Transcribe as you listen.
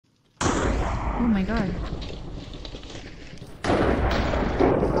Oh my god.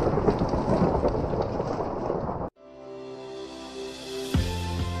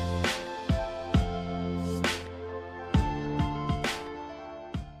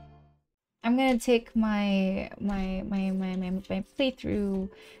 I'm gonna take my playthrough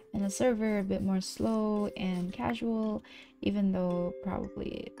in a server a bit more slow and casual, even though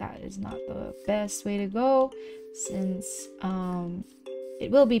probably that is not the best way to go, since it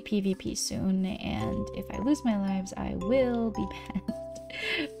will be PvP soon, and if I lose my lives I will be banned.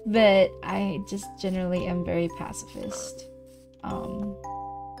 But I just generally am very pacifist.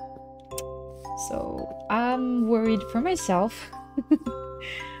 So I'm worried for myself.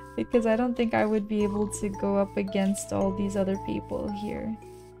 Because I don't think I would be able to go up against all these other people here.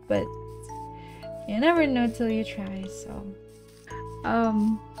 But you never know till you try, so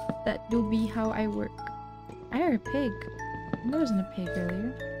that will be how I work. I heard a pig. There wasn't a pig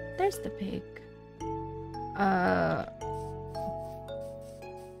earlier. There's the pig. I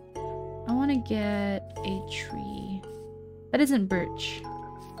want to get a tree. That isn't birch.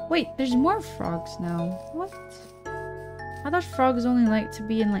 Wait, there's more frogs now. What? I thought frogs only like to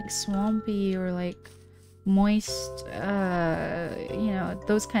be in like swampy or like moist, you know,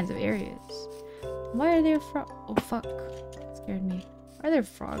 those kinds of areas. Why are there frogs? Oh fuck, that scared me. Why are there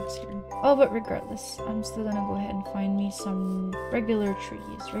frogs here? Oh, but regardless, I'm still gonna go ahead and find me some regular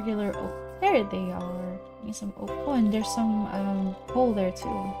trees, regular oak. There they are. Need some oak. Oh, and there's some coal there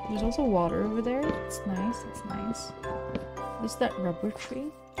too. There's also water over there. It's nice. It's nice. There's that rubber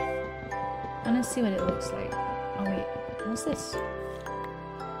tree. I wanna see what it looks like. Oh wait. What's this?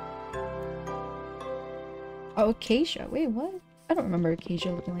 Oh, acacia. Wait, what? I don't remember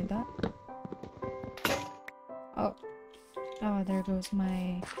acacia looking like that. Oh. Oh, there goes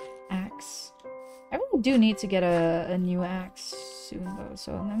my axe. I really do need to get a new axe soon though,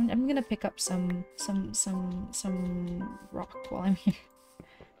 so I'm gonna pick up some rock while I'm here.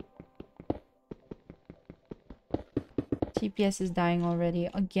 TPS is dying already.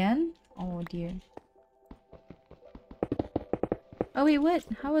 Again? Oh dear. Oh wait, what?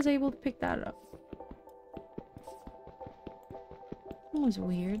 How was I able to pick that up? That was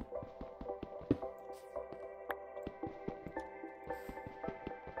weird.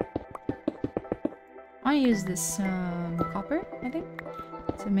 I want to use this copper, I think,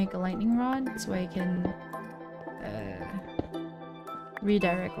 to make a lightning rod so I can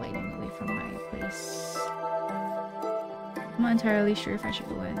redirect lightning away from my place. I'm not entirely sure if I should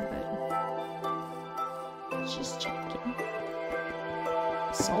go in, but just checking.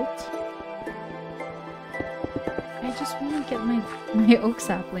 Salt? I just want to get my oak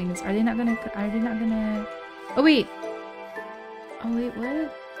saplings. Are they not gonna oh wait,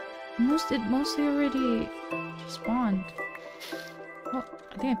 what? It mostly already spawned. Oh,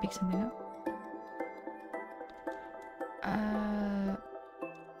 I think I picked something up.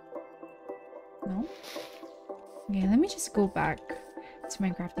 No? Okay, let me just go back to my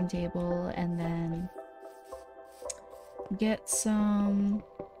crafting table and then get some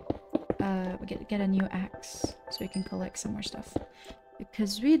get a new axe so we can collect some more stuff,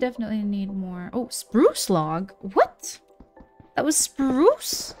 because we definitely need more. Oh, spruce log? What? That was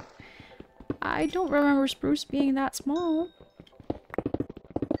spruce? I don't remember spruce being that small.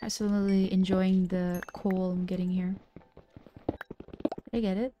 Absolutely enjoying the coal I'm getting here. Did I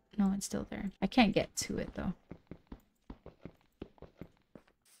get it? No, it's still there. I can't get to it though.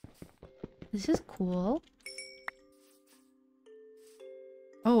 This is cool.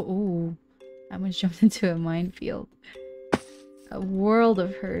 Oh, ooh. I almost jumped into a minefield. A world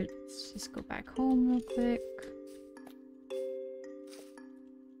of hurts. Just go back home real quick.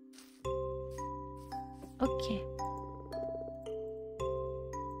 Okay.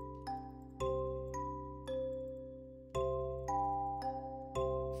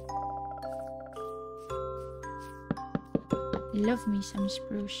 Love me some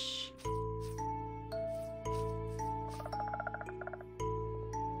spruce.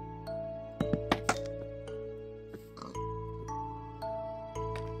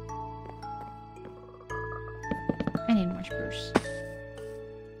 I need more spruce.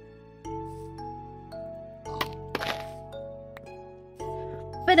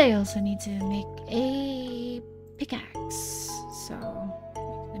 But I also need to make a pickaxe. So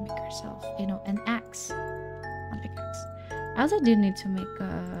we're gonna make ourselves, you know, an axe. Not pickaxe. I also do need to make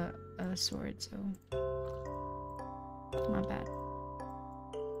a sword, so not bad.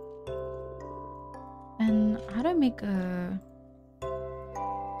 And how do I make a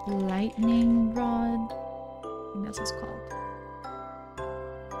lightning rod? I think that's what it's called.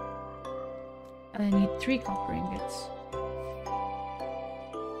 I need 3 copper ingots.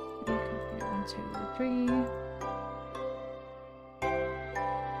 1, 2, 3.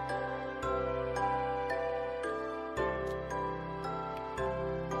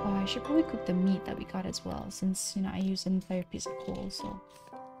 Oh, I should probably cook the meat that we got as well, since, you know, I used an entire piece of coal, so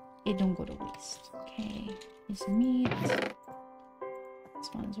it don't go to waste. Okay, here's the meat. This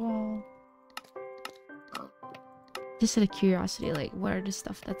one as well. Just out of curiosity, like, what are the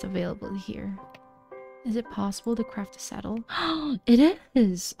stuff that's available here? Is it possible to craft a saddle? It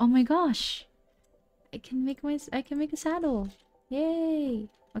is! Oh my gosh! I can make a saddle! Yay!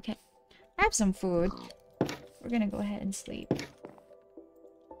 Okay, I have some food. We're gonna go ahead and sleep.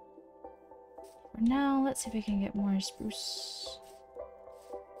 For now, let's see if we can get more spruce.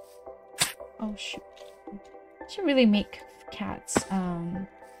 Oh shoot. I should really make cats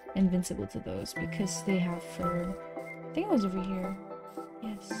invincible to those because they have fur. I think it was over here.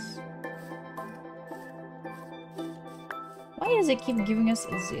 Yes. Why does it keep giving us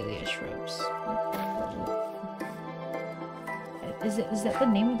azalea shrubs? Is that the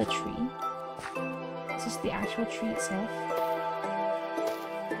name of the tree? Is this the actual tree itself?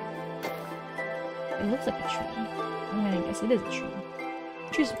 It looks like a tree. I'm gonna guess it is a tree.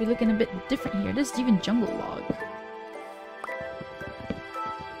 Trees will be looking a bit different here. This is even jungle log.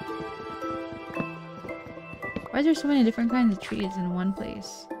 Why is there so many different kinds of trees in one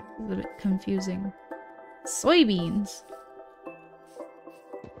place? It's a bit confusing. Soybeans!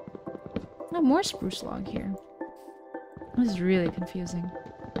 Oh, more spruce log here. This is really confusing.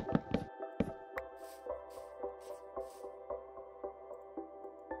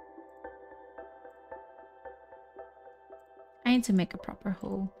 I need to make a proper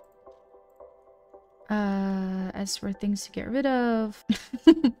hoe. As for things to get rid of,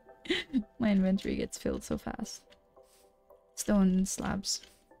 my inventory gets filled so fast. Stone slabs.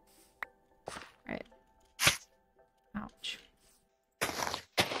 Alright. Ouch.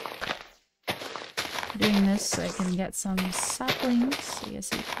 Doing this so I can get some saplings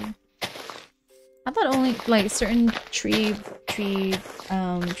ASAP. I thought only like certain trees are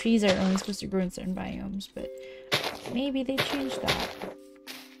only supposed to grow in certain biomes, but maybe they changed that.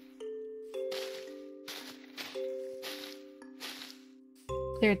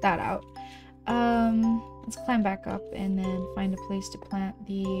 Cleared that out. Let's climb back up and then find a place to plant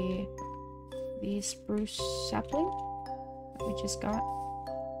the spruce sapling that we just got.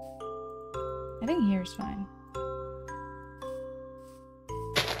 I think here's fine.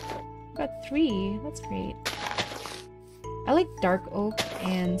 Got 3. That's great. I like dark oak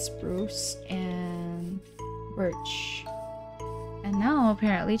and spruce and birch. And now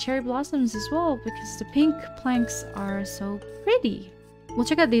apparently cherry blossoms as well because the pink planks are so pretty. We'll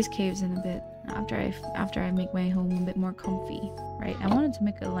check out these caves in a bit after I make my home a bit more comfy. Right, I wanted to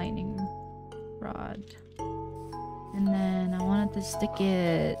make a lightning rod. And then I wanted to stick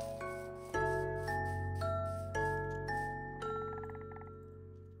it.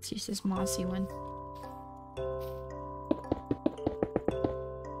 Let's use this mossy one.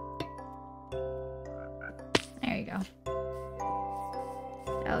 There you go.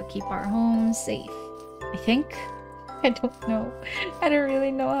 That'll keep our home safe, I think. I don't know. I don't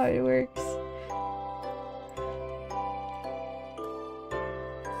really know how it works.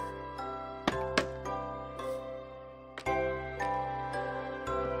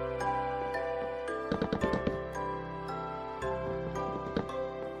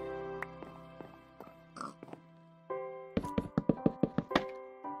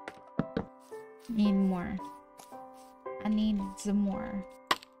 Need more. I need some more.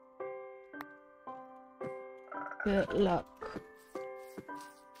 Good luck.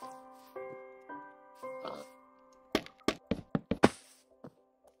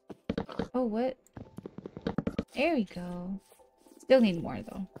 Oh, what? There we go. Still need more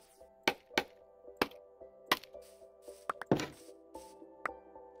though.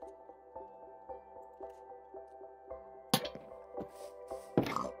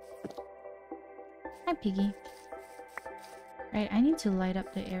 Hi, Piggy. Right, I need to light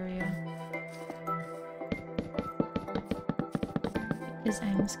up the area. Because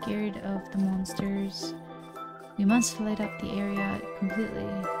I'm scared of the monsters. We must light up the area completely.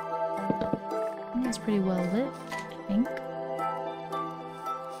 I think it's pretty well lit, I think.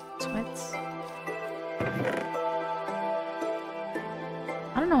 Sweats.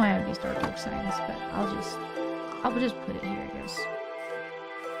 I don't know why I have these dark oak signs, but I'll just put it here, I guess.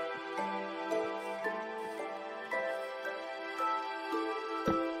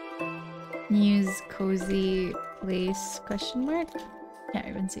 Use cozy place question mark? Can't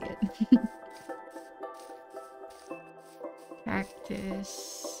even see it.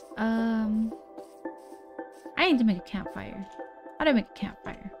 Cactus. I need to make a campfire. How do I make a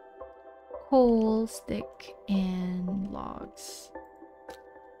campfire? coal, stick, and logs.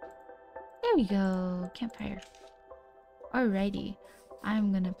 There we go. Campfire. Alrighty.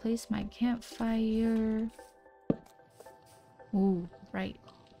 I'm gonna place my campfire. Ooh, right.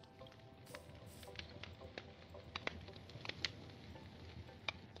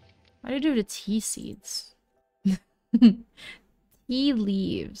 What do I do to tea seeds? Tea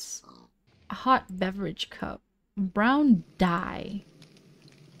leaves. A hot beverage cup. Brown dye.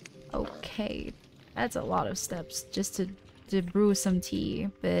 Okay. That's a lot of steps just to brew some tea,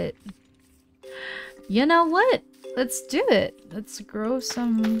 but you know what? Let's do it. Let's grow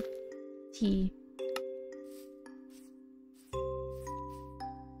some tea.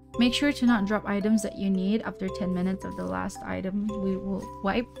 Make sure to not drop items that you need after 10 minutes of the last item. We will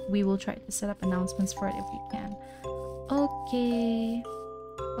wipe. We will try to set up announcements for it if we can. Okay.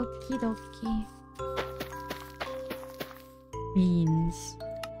 Okie dokie. Beans.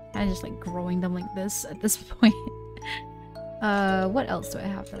 I'm just like growing them like this at this point. What else do I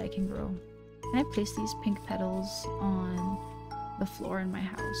have that I can grow? Can I place these pink petals on the floor in my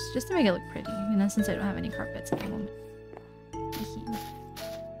house? Just to make it look pretty, you know, since I don't have any carpets at the moment.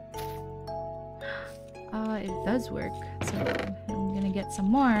 It does work, so I'm gonna get some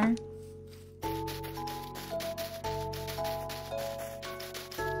more.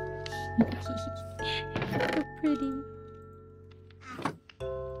 So pretty.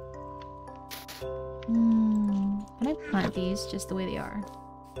 Can I plant these just the way they are?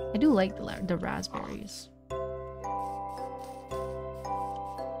 I do like the raspberries.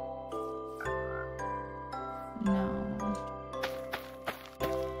 No.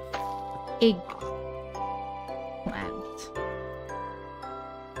 Egg. Plant.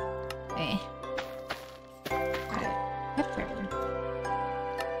 Eh. Alright. Pepper.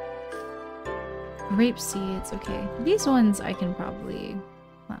 Grape seeds. Okay. These ones I can probably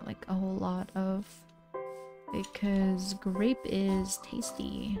plant like a whole lot of. Because grape is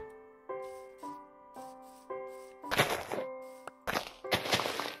tasty.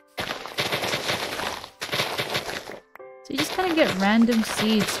 So you just kind of get random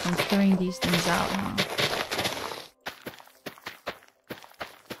seeds from clearing these things out, huh?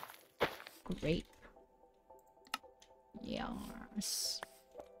 Grape. Yes.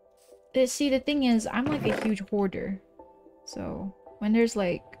 See, the thing is, I'm like a huge hoarder. So when there's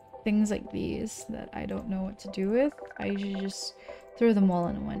like things like these that I don't know what to do with, I usually just throw them all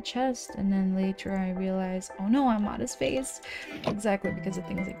in one chest, and then later I realize, oh no, I'm out of space. Exactly because of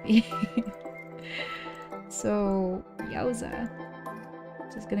things like these. So, yowza.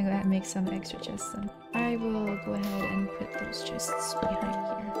 Just gonna go ahead and make some extra chests then. I will go ahead and put those chests behind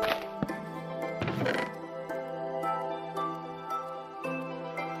here.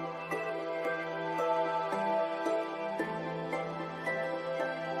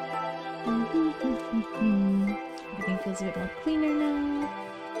 Everything feels a bit more cleaner now.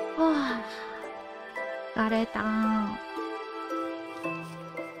 Oh, got it down.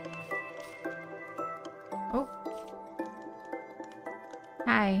 Oh.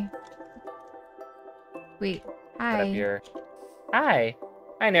 Hi. Wait. Hi. Up here. Hi.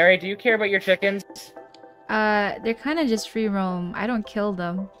 Hi, Neri. Do you care about your chickens? They're kind of just free roam. I don't kill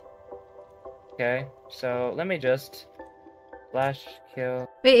them. Okay. So let me just slash kill.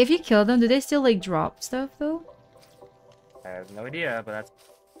 Wait, if you kill them, do they still like drop stuff though? I have no idea, but that's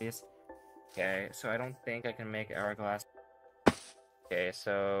please. Okay. So I don't think I can make hourglass. Okay.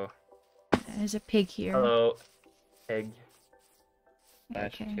 So. There's a pig here. Hello, pig.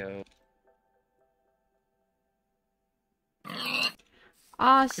 Slash Okay. kill.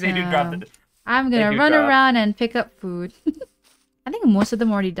 Awesome. They do drop the. I'm gonna run around and pick up food. I think most of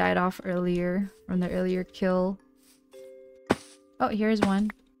them already died off earlier from the earlier kill. Oh, here's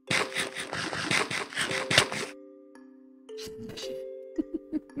one.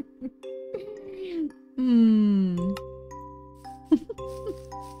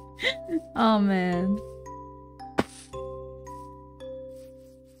 Oh man.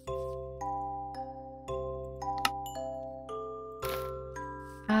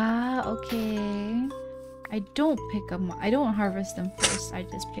 Ah, okay. I don't pick them up. I don't harvest them first. I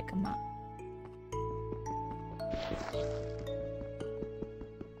just pick them up.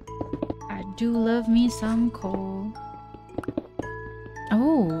 I do love me some coal.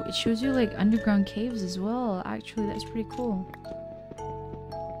 Oh, it shows you like underground caves as well. Actually, that's pretty cool.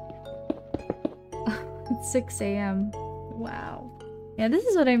 It's 6 AM. Wow. Yeah, this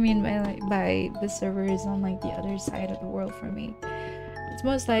is what I mean by like the server is on like the other side of the world for me. It's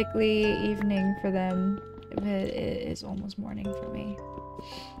most likely evening for them, but it is almost morning for me.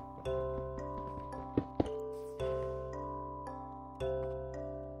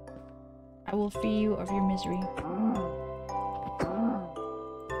 I will free you of your misery.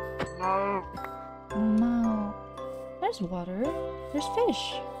 No. There's water. There's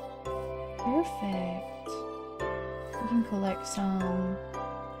fish. Perfect. We can collect some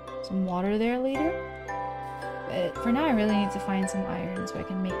water there later. But for now, I really need to find some iron so I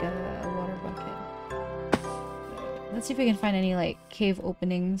can make a water bucket. Let's see if we can find any like cave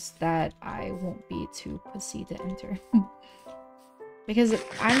openings that I won't be too pussy to enter. Because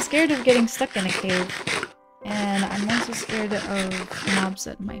I'm scared of getting stuck in a cave. And I'm also scared of mobs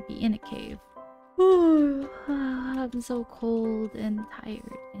that might be in a cave. I'm so cold and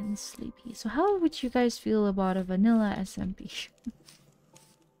tired and sleepy. So how would you guys feel about a vanilla SMP?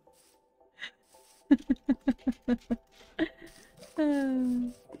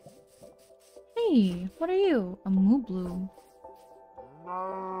 Hey, what are you? A Moobloom.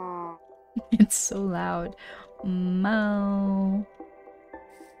 It's so loud. Mo.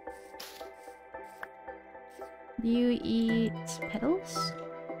 Do you eat petals?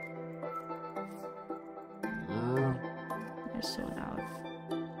 They're so loud.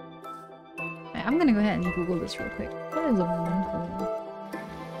 Right, I'm gonna go ahead and Google this real quick. What is a Moobloom?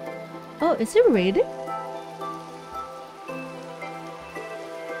 Oh, is it rated?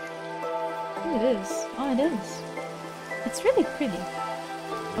 Oh, it is. Oh, it is. It's really pretty.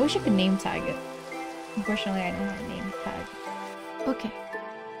 I wish I could name tag it. Unfortunately, I don't have a name tag. Okay.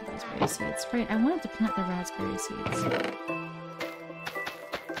 Raspberry seeds. Right, I wanted to plant the raspberry seeds.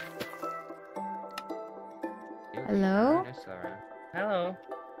 Hello? Hello.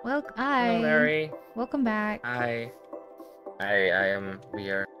 Hi. Hello, Larry. Welcome back. Hi. We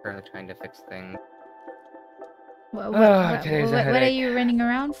are currently trying to fix things. What are you running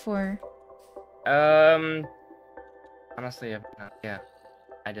around for? Honestly, yeah.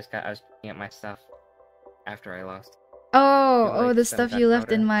 I was picking up my stuff after I lost. Oh, the stuff you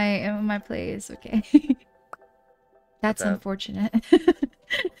left in my place. Okay. That's unfortunate.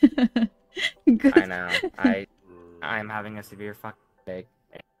 Good. I know. I'm having a severe fucking mistake.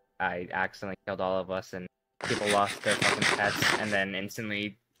 I accidentally killed all of us, and people lost their fucking pets, and then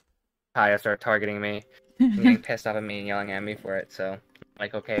instantly Kaya started targeting me, and getting pissed off at me and yelling at me for it. So,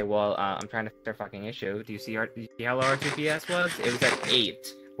 like, okay, well, I'm trying to fix our fucking issue. Do you see how low our TPS was? It was at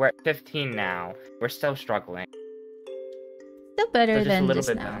 8. We're at 15 now. We're still struggling. Still better than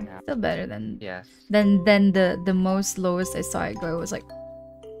just now. Still better than than the most lowest I saw it go was like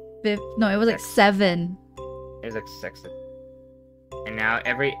 5. No, it was like 7. It was like 6. And now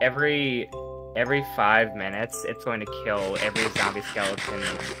every 5 minutes, it's going to kill every zombie skeleton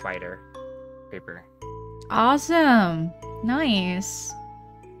spider creeper. Awesome. Nice.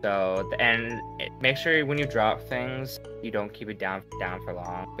 So, and make sure when you drop things, you don't keep it down for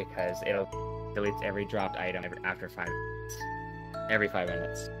long, because it'll delete every dropped item after 5 minutes. Every 5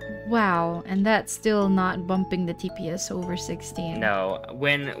 minutes. Wow, and that's still not bumping the TPS over 16. No,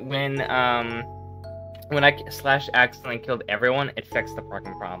 when I accidentally killed everyone, it fixed the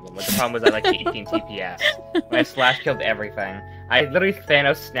fucking problem. But the problem was at like 18 TPS. When I killed everything, I literally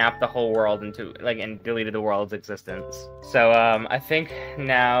Thanos snapped the whole world into and deleted the world's existence. So I think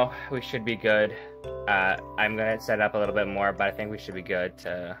now we should be good. I'm gonna set up a little bit more, but I think we should be good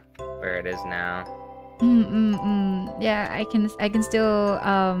to where it is now. Yeah, I can still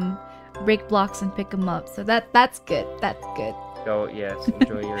break blocks and pick them up. So that's good. That's good. So yes,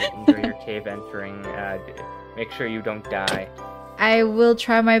 enjoy your cave entering. Make sure you don't die. I will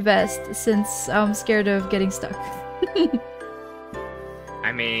try my best, since I'm scared of getting stuck.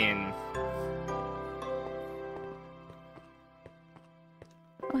 I mean,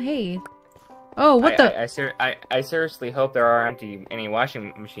 oh hey, oh what the? I seriously hope there aren't any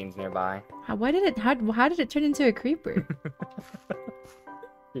washing machines nearby. How did it turn into a creeper?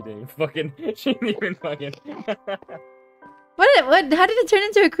 She didn't even fucking. What? How did it turn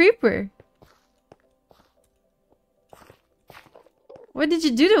into a creeper? What did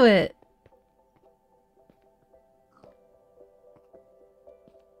you do to it?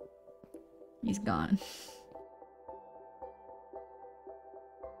 He's gone.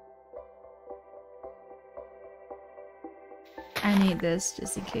 I need this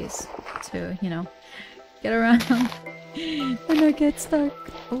just in case to, get around and not get stuck.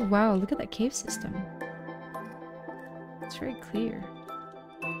 Oh wow, look at that cave system. It's very clear.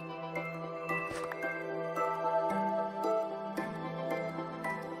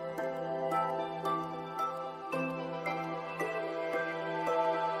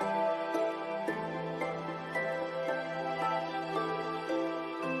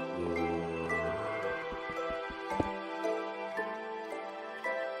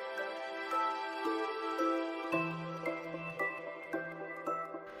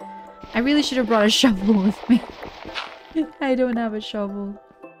 I really should have brought a shovel with me. I don't have a shovel.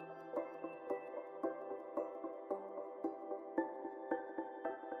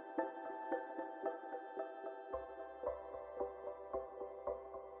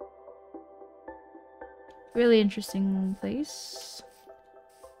 Really interesting place.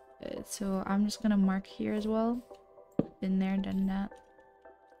 So I'm just gonna mark here as well. Been there, done that.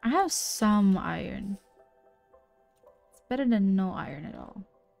 I have some iron. It's better than no iron at all.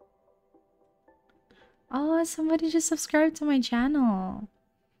 Oh, somebody just subscribed to my channel.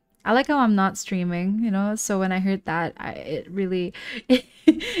 I like how I'm not streaming, you know? So when I heard that, it really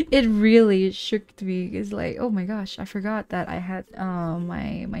it really shook me. It's like, oh my gosh, I forgot that I had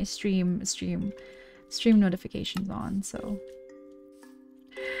my stream notifications on. So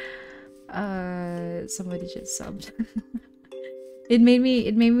somebody just subbed. It made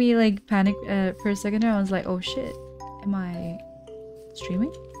me like panic for a second there. I was like, oh shit, am I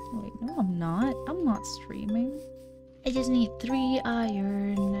streaming? Wait, no, I'm not. I'm not streaming. I just need 3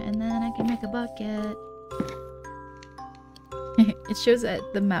 iron and then I can make a bucket. It shows that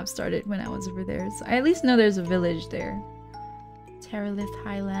the map started when I was over there, so I at least know there's a village there. Terralift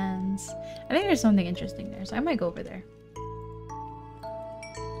Highlands. I think there's something interesting there, so I might go over there.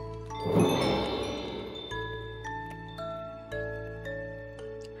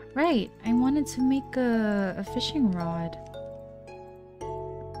 Right, I wanted to make a fishing rod.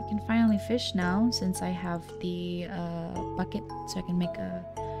 I can finally fish now since I have the bucket, so I can make a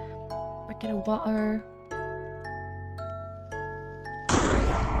bucket of water.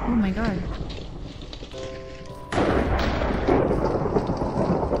 Oh my god.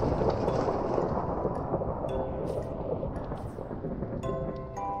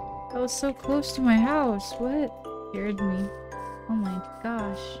 That was so close to my house. What? Scared me. Oh my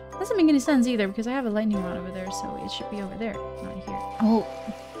gosh. Doesn't make any sense either because I have a lightning rod over there, so it should be over there, not here. Oh,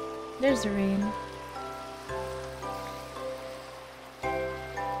 there's the rain.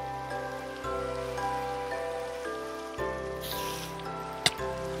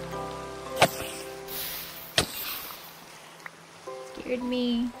 Scared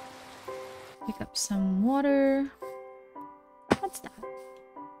me. Pick up some water. What's that?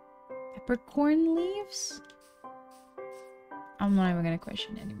 Peppercorn leaves? I'm not even gonna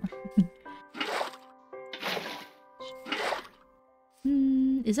question it anymore.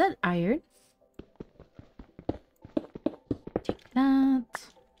 Is that iron? Take that.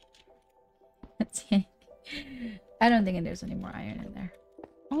 That's it. I don't think there's any more iron in there.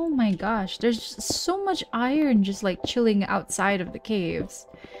 Oh my gosh, there's so much iron just like chilling outside of the caves.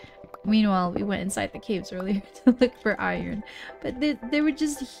 Meanwhile, we went inside the caves earlier to look for iron, but they were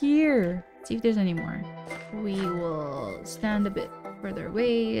just here. Let's see if there's any more. We will stand a bit further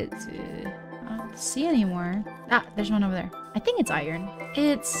away to... I don't see any more. Ah, there's one over there. I think it's iron.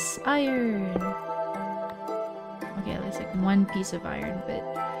 It's iron. Okay, that's like one piece of iron, but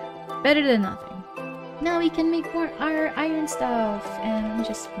better than nothing. Now we can make more iron stuff and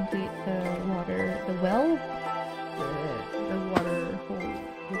just complete the water, the well, the water hole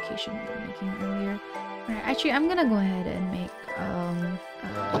location we were making earlier. Alright, actually, I'm gonna go ahead and make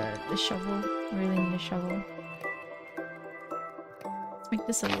the shovel. I really need a shovel. Let's make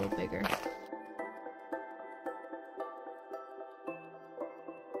this a little bigger.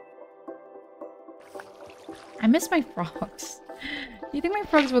 I miss my frogs. Do you think my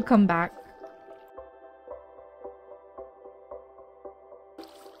frogs will come back?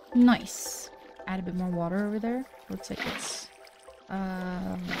 Nice. Add a bit more water over there. Looks like it's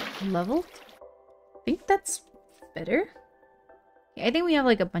leveled. I think that's better. Yeah, I think we have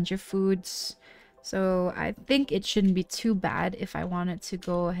like a bunch of foods, so I think it shouldn't be too bad if I wanted to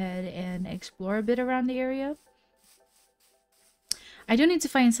go ahead and explore a bit around the area. I do need to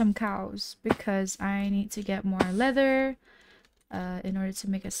find some cows because I need to get more leather in order to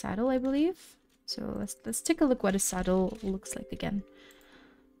make a saddle, I believe. So let's take a look what a saddle looks like again.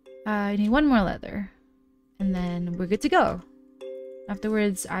 I need one more leather and then we're good to go.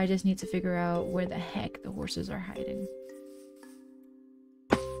 Afterwards, I just need to figure out where the heck the horses are hiding.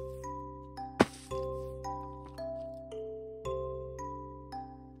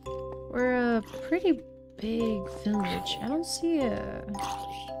 We're a pretty big village. I don't see a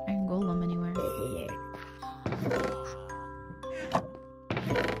iron golem anywhere.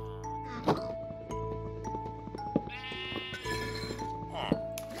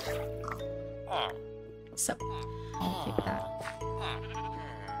 So, I'll take that.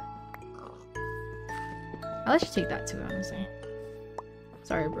 I'll let you take that too, honestly.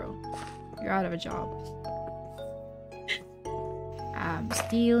 Sorry, bro. You're out of a job. I'm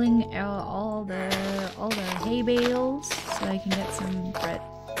stealing all the hay bales so I can get some bread.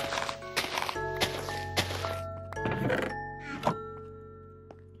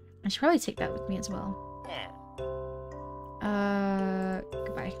 should probably take that with me as well.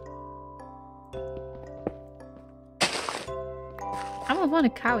 Goodbye. I don't want a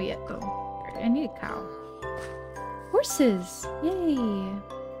cow yet, though. I need a cow. Horses! Yay!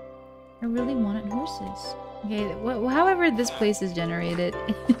 I really wanted horses. Okay, however this place is generated,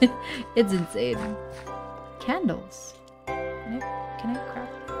 it's insane. Candles. Can I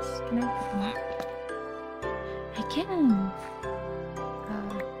craft this? Can I? I can.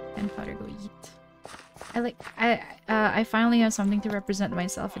 Gunpowder, go eat. I finally have something to represent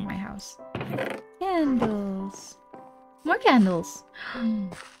myself in my house. Candles. More candles.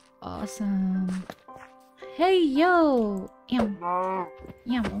 Awesome. Hey yo. Yum.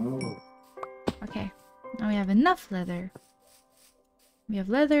 Yum. Okay. Now we have enough leather. We have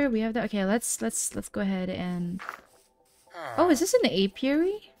leather. We have that. Okay, let's go ahead and. Oh, is this an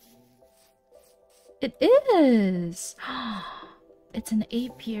apiary? It is. It's an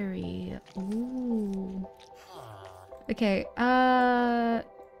apiary. Ooh. Okay.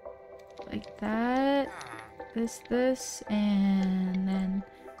 Like that. This, and then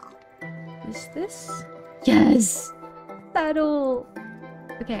this. Yes! Saddle!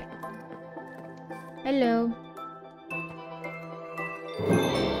 Okay. Hello.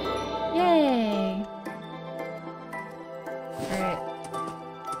 Yay! Alright.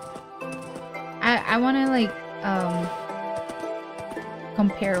 I wanna like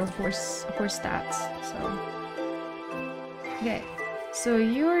compare horse stats, so. Okay. So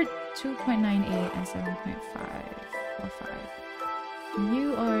you're 2.98 and 7.545.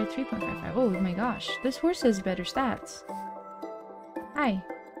 You are 3.55. Oh my gosh, this horse has better stats. Hi.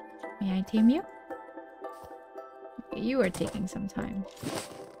 May I tame you? You are taking some time.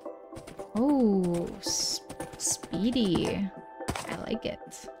 Oh, speedy. I like it.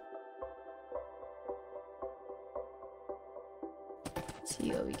 Let's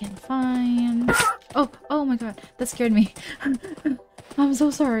see what we can find. Oh my god, that scared me. I'm so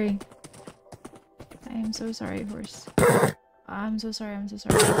sorry. I am so sorry, horse. I'm so sorry, I'm so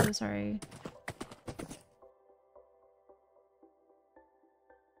sorry, I'm so sorry.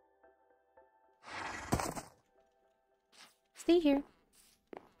 Stay here.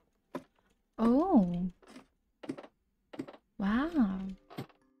 Oh. Wow.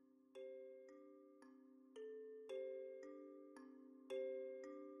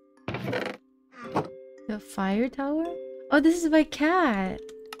 The fire tower? Oh, this is my cat.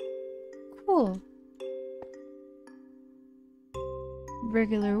 Cool.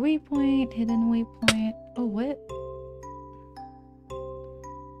 Regular waypoint, hidden waypoint. Oh, what?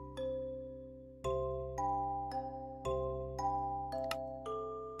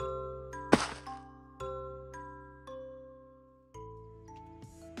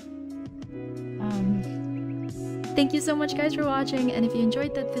 Thank you so much guys for watching, and if you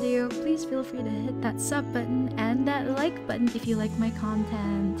enjoyed that video, please feel free to hit that sub button and that like button if you like my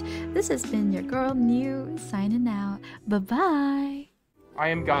content. This has been your girl New signing out. Bye-bye. I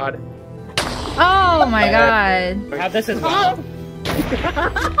am God. Oh my god. Have this as well.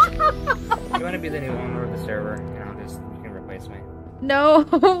 You want to be the new owner of the server, and you can replace me. No.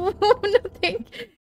 No, thank